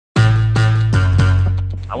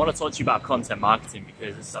I want to talk to you about content marketing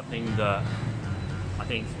because it's something that I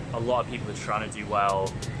think a lot of people are trying to do well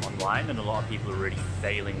online and a lot of people are really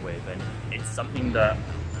failing with. And it's something that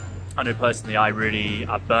I know personally I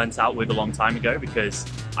burnt out with a long time ago because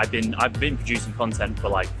I've been producing content for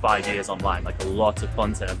like 5 years online, like a lot of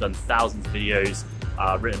content. I've done thousands of videos,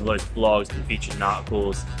 written loads of blogs, been featured in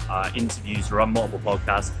articles, interviews, run multiple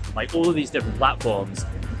podcasts, like all of these different platforms.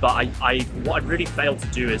 But what I'd really failed to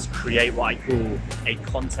do is create what I call a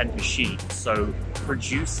content machine. So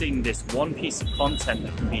producing this one piece of content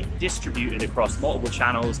that can be distributed across multiple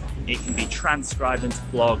channels, it can be transcribed into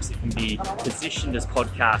blogs, it can be positioned as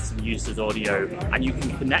podcasts and used as audio, and you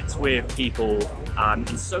can connect with people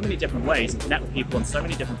in so many different ways, and connect with people on so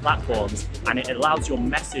many different platforms, and it allows your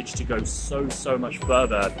message to go so much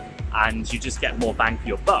further, and you just get more bang for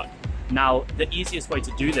your buck. Now, the easiest way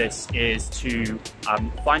to do this is to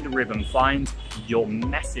find a rhythm, find your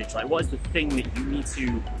message, like what is the thing that you need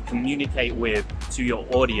to communicate with to your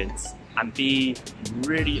audience, and be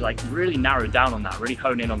really narrow down on that, really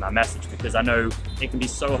hone in on that message, because I know it can be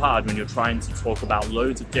so hard when you're trying to talk about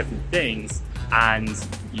loads of different things and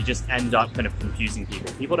you just end up kind of confusing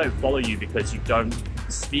people. People don't follow you because you don't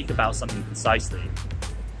speak about something concisely.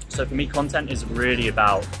 So for me, content is really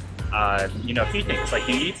about a few things. Like,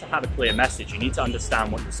 you need to have a clear message, you need to understand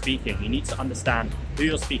what you're speaking, you need to understand who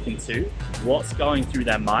you're speaking to, what's going through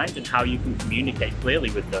their mind, and how you can communicate clearly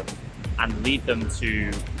with them and lead them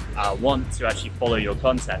to want to actually follow your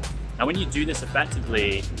content. Now, when you do this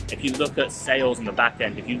effectively, if you look at sales on the back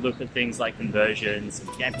end, if you look at things like conversions,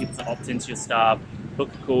 and getting people to opt into your stuff, book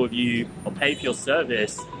a call with you, or pay for your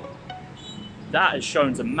service, that is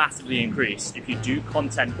shown to massively increase if you do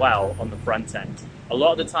content well on the front end. A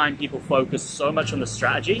lot of the time people focus so much on the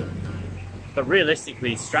strategy, but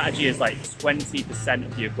realistically, strategy is like 20%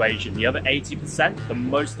 of the equation. The other 80%, the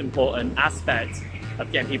most important aspect of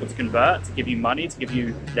getting people to convert, to give you money, to give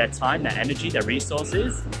you their time, their energy, their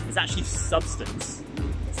resources, is actually substance.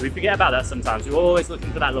 So we forget about that sometimes. We're always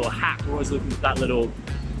looking for that little hack, we're always looking for that little,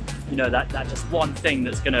 that just one thing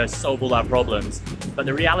that's gonna solve all our problems. But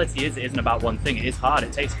the reality is, it isn't about one thing. It is hard,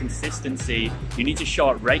 it takes consistency. You need to show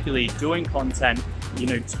up regularly, doing content,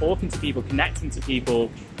 talking to people, connecting to people,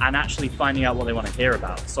 and actually finding out what they want to hear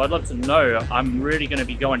about. So I'd love to know, I'm really gonna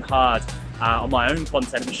be going hard on my own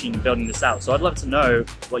content machine and building this out. So I'd love to know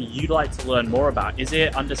what you'd like to learn more about. Is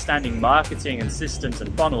it understanding marketing and systems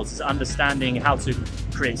and funnels? Is it understanding how to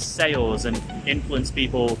create sales and influence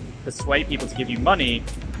people, persuade people to give you money?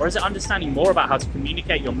 Or is it understanding more about how to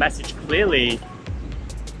communicate your message clearly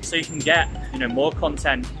so you can get more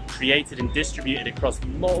content created and distributed across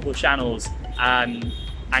multiple channels and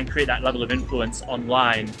create that level of influence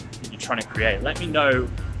online that you're trying to create? Let me know.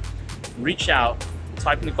 Reach out,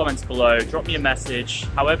 type in the comments below, drop me a message,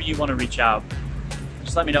 however you want to reach out.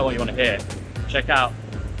 Just let me know what you want to hear. Check out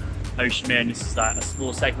Ho Chi Minh. This is a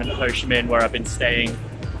small segment of Ho Chi Minh where I've been staying.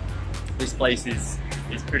 This place is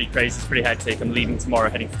pretty crazy, it's pretty hectic. I'm leaving tomorrow,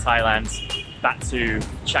 heading to Thailand, back to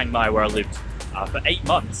Chiang Mai where I lived for 8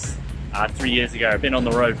 months 3 years ago. I've been on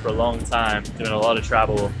the road for a long time, doing a lot of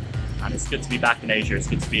travel, and it's good to be back in Asia. It's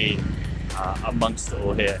good to be amongst it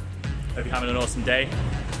all here. Hope you're having an awesome day.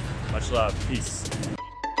 Much love. Peace.